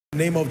In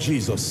the name of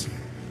Jesus,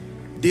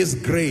 this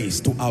grace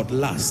to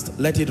outlast,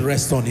 let it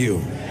rest on you.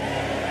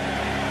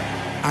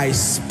 I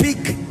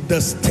speak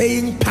the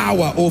staying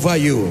power over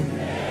you.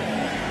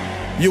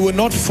 You will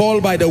not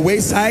fall by the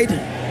wayside.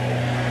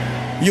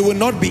 You will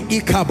not be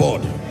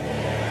Ichabod.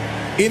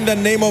 In the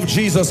name of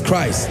Jesus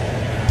Christ.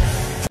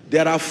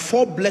 There are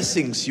 4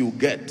 blessings you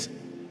get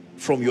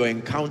from your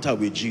encounter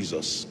with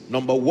Jesus.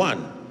 Number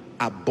 1,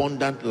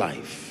 abundant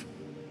life.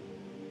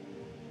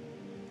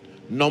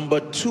 Number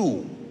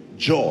 2,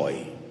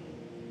 joy.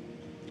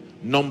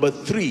 Number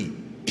 3,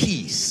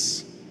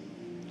 peace.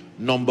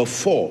 Number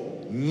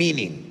 4,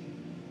 meaning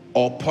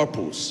or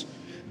purpose.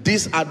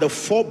 These are the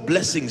 4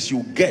 blessings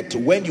you get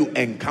when you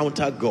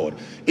encounter God.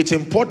 It's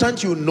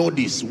important you know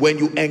this. When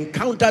you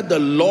encounter the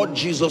Lord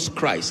Jesus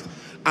Christ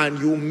and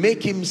you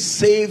make him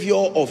Savior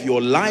of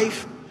your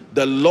life,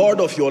 the Lord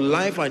of your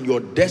life and your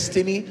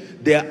destiny,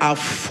 there are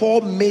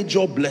 4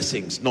 major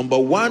blessings. Number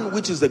 1,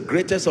 which is the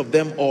greatest of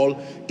them all,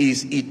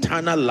 is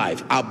eternal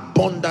life,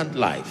 abundant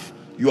life.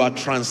 You are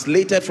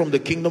translated from the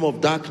kingdom of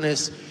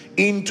darkness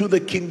into the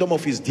kingdom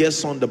of his dear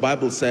son, the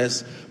Bible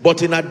says.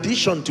 But in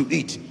addition to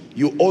it,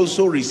 you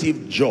also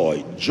receive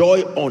joy.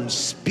 Joy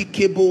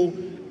unspeakable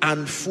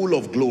and full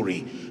of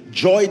glory.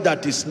 Joy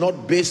that is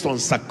not based on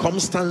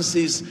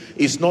circumstances,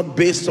 is not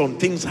based on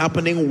things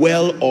happening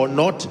well or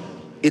not.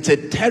 It's a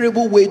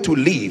terrible way to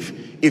live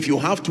if you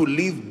have to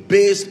live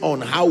based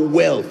on how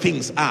well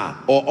things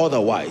are or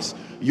otherwise.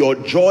 Your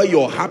joy,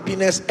 your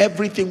happiness,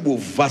 everything will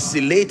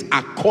vacillate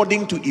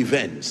according to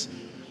events.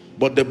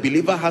 But the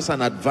believer has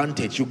an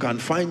advantage. You can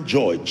find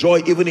joy.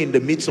 Joy even in the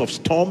midst of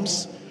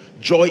storms.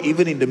 Joy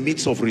even in the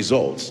midst of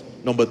results.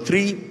 Number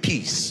 3,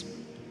 peace.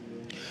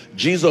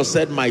 Jesus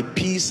said, my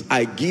peace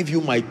I give you,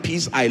 my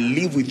peace I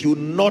live with you,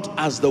 not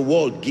as the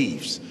world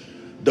gives.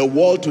 The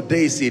world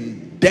today is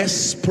in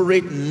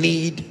desperate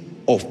need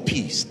of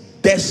peace.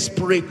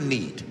 Desperate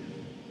need.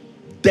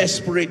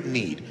 Desperate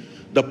need.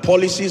 The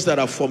policies that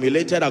are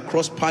formulated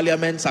across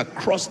parliaments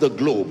across the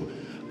globe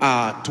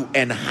are to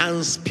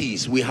enhance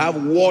peace. We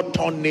have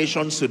war-torn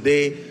nations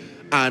today,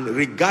 and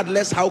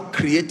regardless how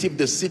creative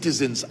the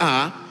citizens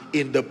are,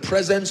 in the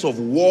presence of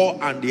war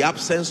and the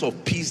absence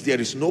of peace, there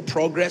is no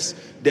progress,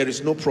 there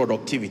is no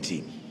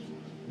productivity.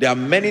 There are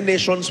many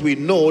nations we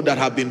know that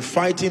have been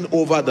fighting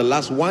over the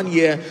last 1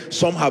 year.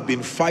 Some have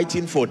been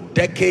fighting for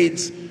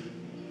decades.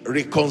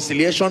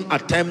 Reconciliation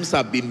attempts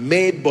have been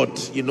made,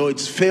 but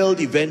it's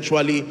failed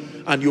eventually.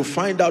 And you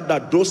find out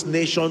that those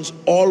nations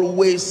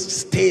always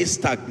stay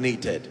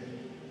stagnated.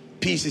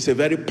 Peace is a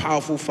very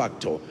powerful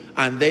factor.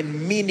 And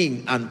then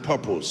meaning and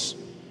purpose.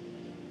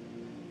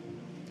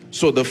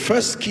 So the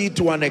first key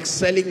to an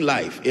excelling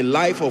life, a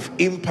life of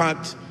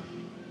impact,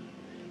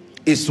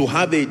 is to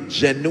have a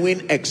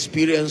genuine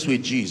experience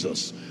with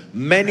Jesus.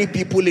 Many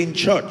people in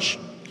church,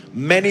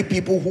 many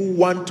people who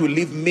want to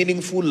live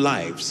meaningful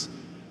lives,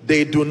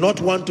 they do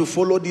not want to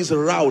follow this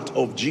route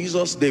of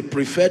Jesus. They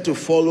prefer to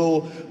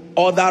follow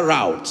other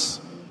routes.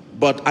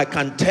 But I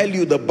can tell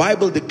you, the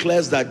Bible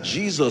declares that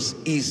Jesus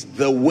is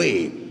the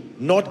way,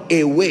 not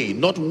a way,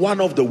 not one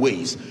of the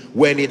ways.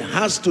 When it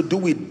has to do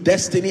with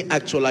destiny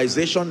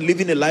actualization,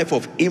 living a life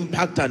of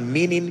impact and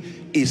meaning,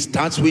 it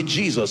starts with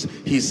Jesus.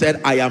 He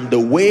said, I am the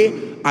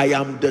way, I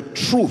am the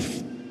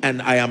truth,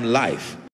 and I am life.